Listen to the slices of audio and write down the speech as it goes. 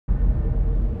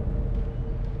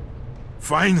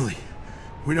Finally.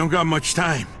 We don't got much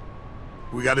time.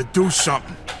 We gotta do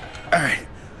something. All right.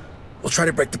 We'll try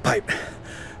to break the pipe.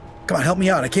 Come on, help me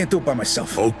out. I can't do it by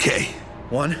myself. Okay.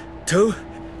 1, 2,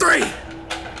 3!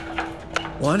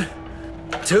 1,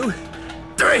 2,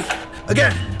 3!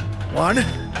 Again! 1,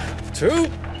 2,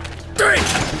 3!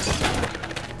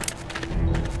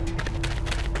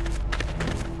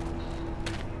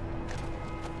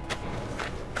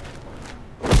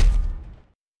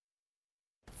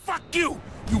 Fuck you!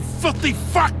 You filthy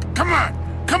fuck! Come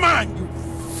on! Come on, you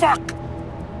fuck!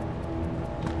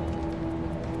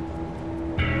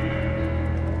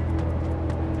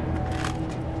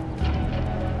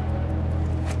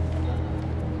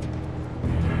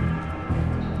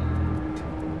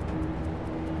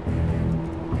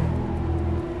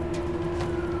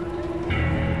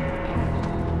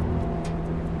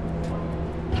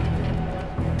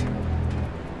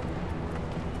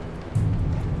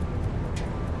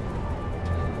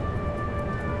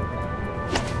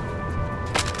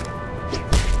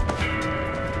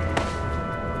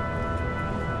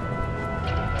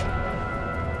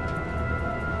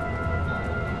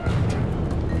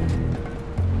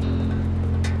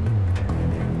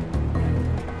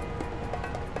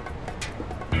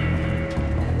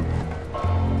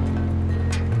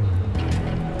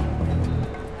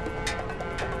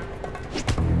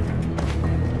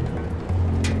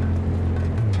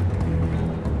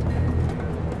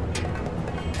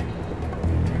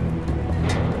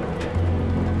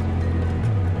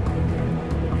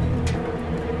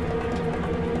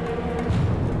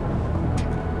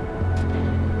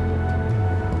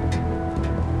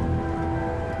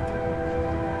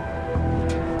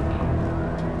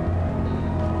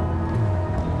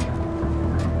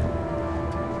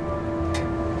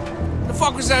 The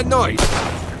fuck was that noise?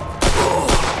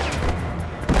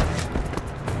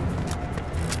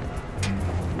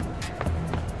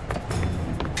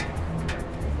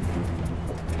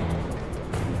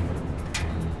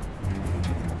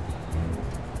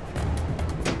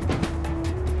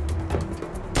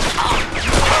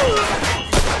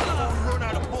 Run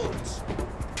out of bullets.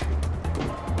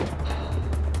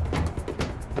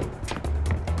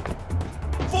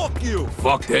 Fuck you!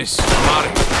 Fuck this. I'm out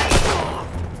of here.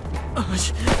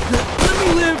 Let me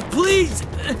live, please!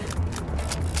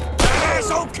 That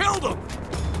asshole killed him!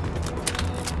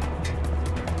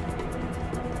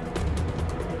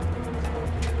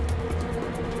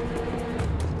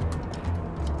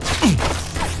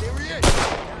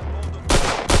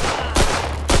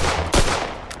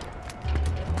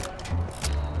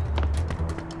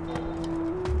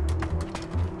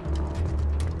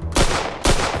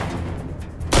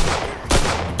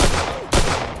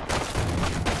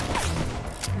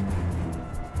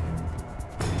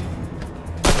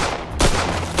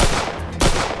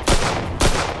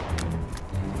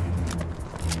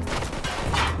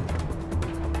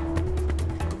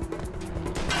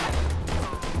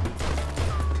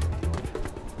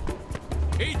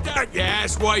 Eat that, you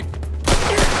asswipe!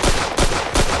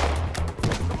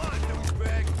 Come on,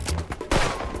 douchebag!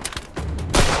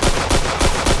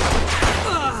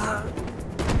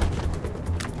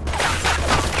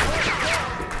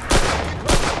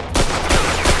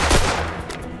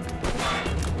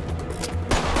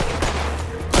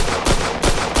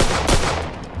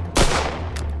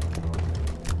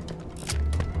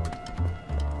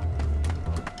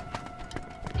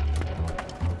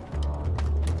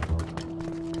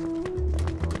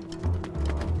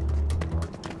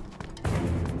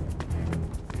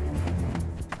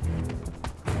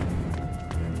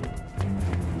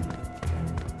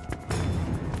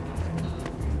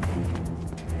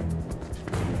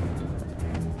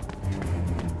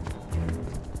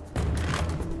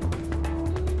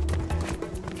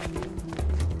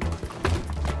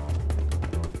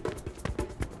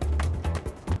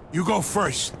 You go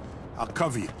first. I'll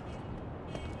cover you.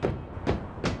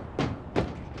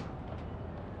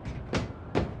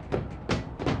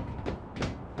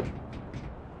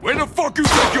 Where the fuck you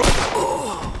think you're...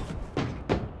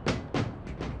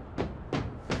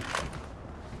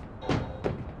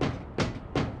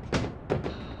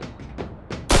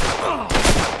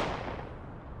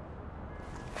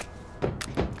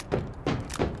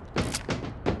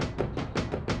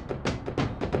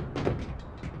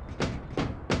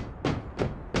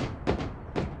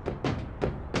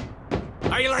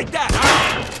 How you like that,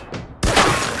 huh?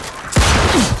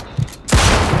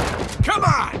 Come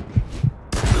on!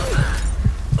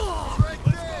 Right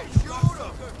there, shoot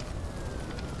him!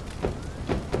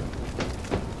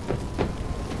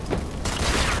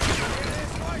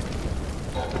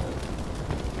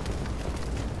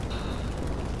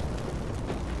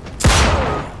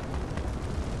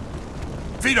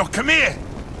 Vito, come here!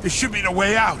 This should be the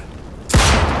way out.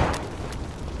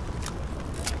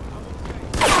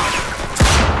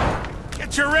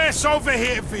 Get your ass over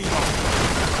here, Vito!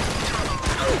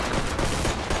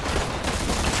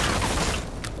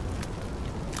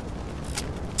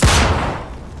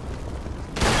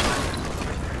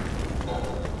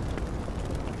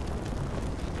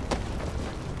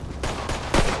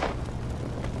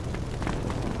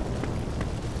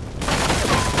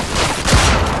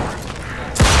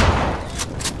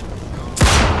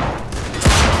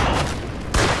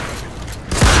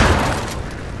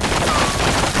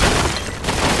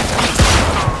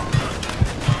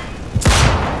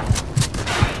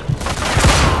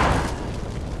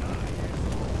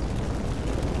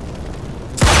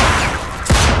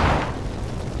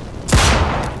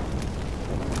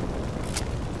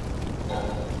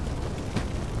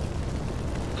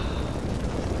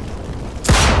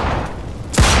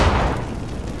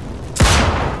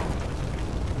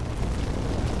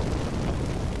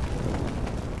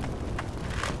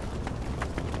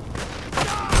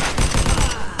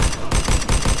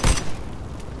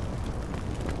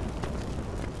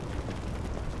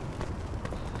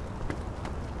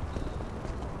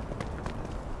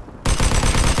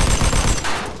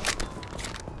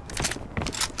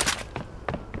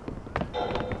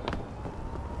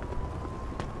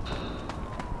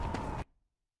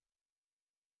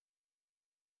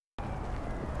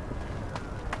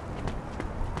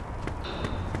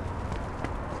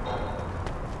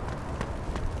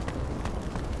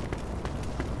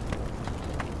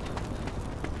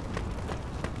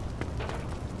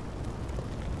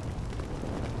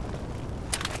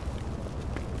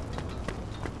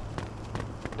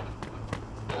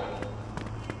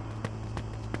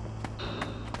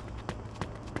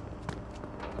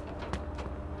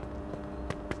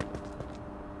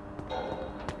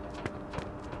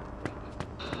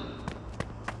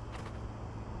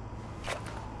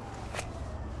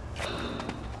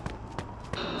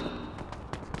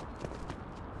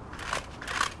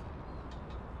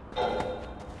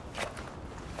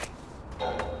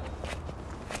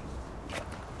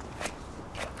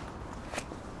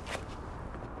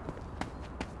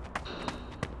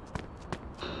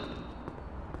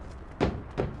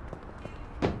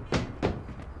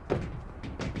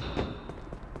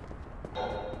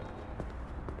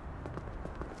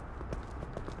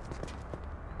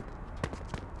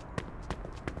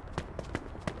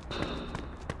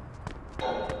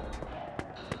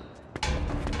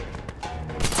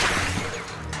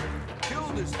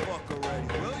 This fuck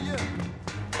already, will ya?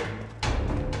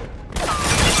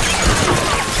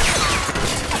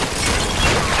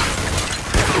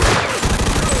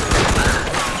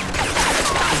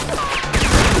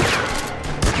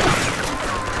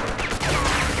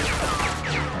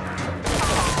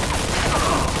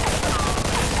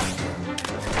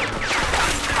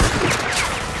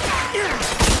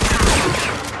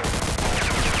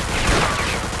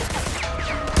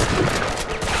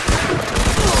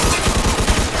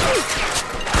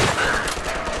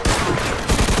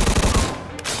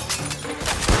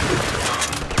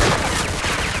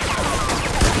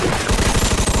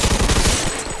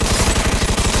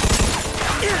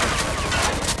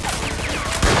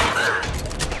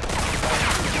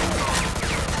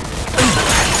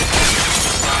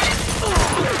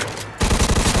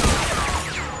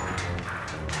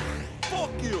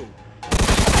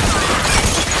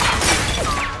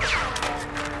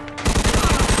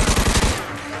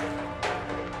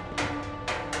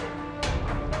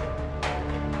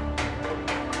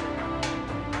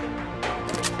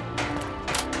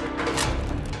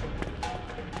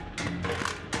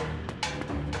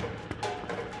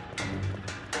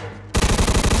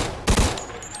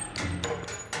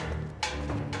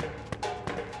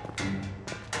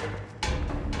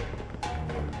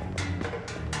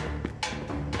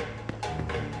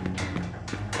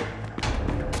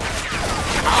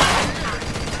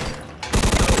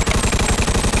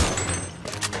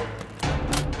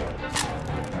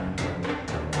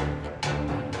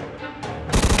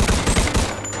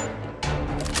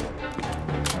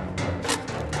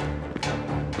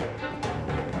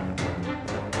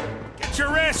 Get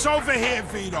your ass over here,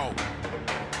 Vito!